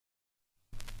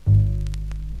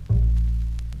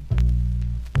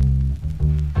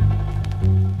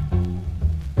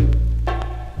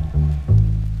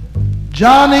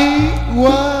Johnny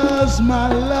was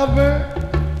my lover.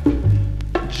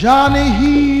 Johnny,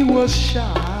 he was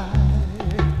shy,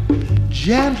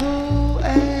 gentle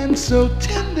and so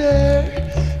tender,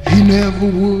 he never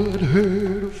would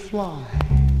hurt a fly.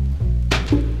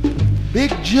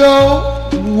 Big Joe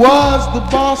was the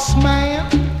boss man,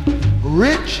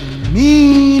 rich and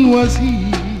mean was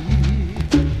he.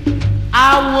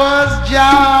 I was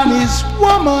Johnny's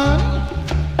woman,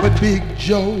 but Big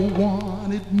Joe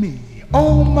wanted me.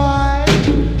 Oh my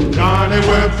Johnny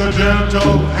with the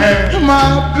gentle hand,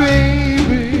 my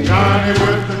baby, Johnny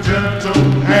with the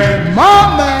gentle hand,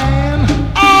 my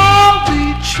man, I'll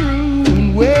be true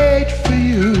and wait for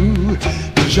you.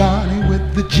 Johnny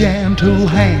with the gentle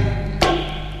hand.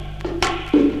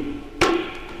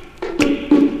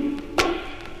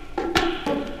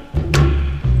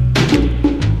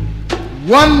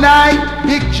 One night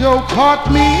Big Joe caught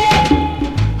me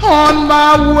on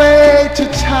my way to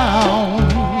town,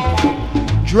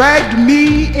 dragged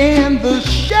me in the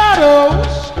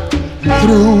shadows,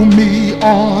 threw me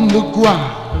on the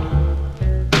ground.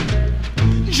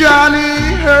 Johnny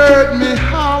heard me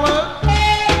holler,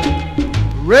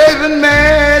 raving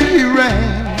mad he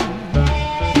ran,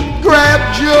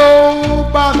 grabbed Joe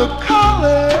by the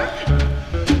collar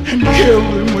and killed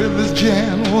him with his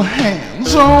gentle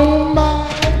hands. Oh my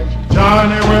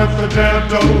Johnny with the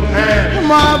gentle hand,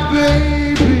 my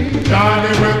baby, Johnny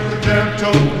with the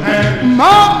gentle hand,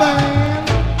 my man,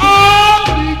 I'll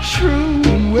be true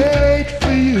and wait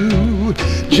for you.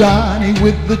 Johnny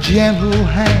with the gentle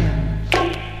hand.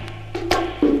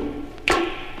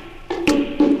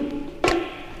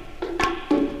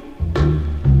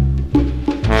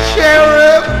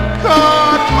 Sheriff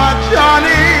caught my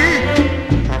Johnny,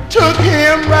 took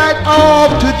him right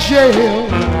off to jail.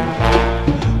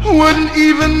 Wouldn't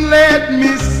even let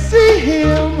me see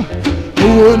him,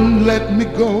 wouldn't let me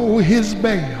go his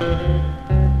bail.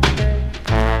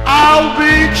 I'll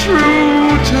be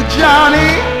true to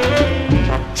Johnny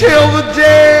till the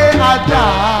day I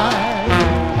die,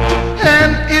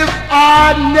 and if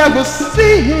I never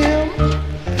see him,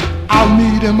 I'll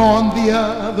meet him on the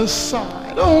other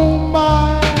side. Oh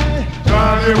my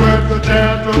Johnny with the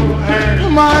gentle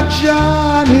hand, my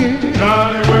Johnny,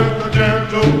 Johnny with the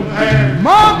gentle hand,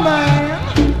 my man,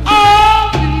 I'll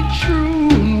be true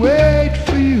and wait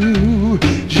for you.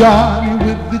 Johnny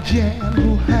with the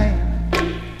gentle hand.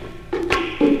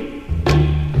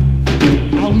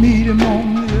 I'll meet him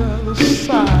on the other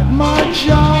side. My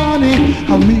Johnny,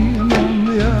 I'll meet him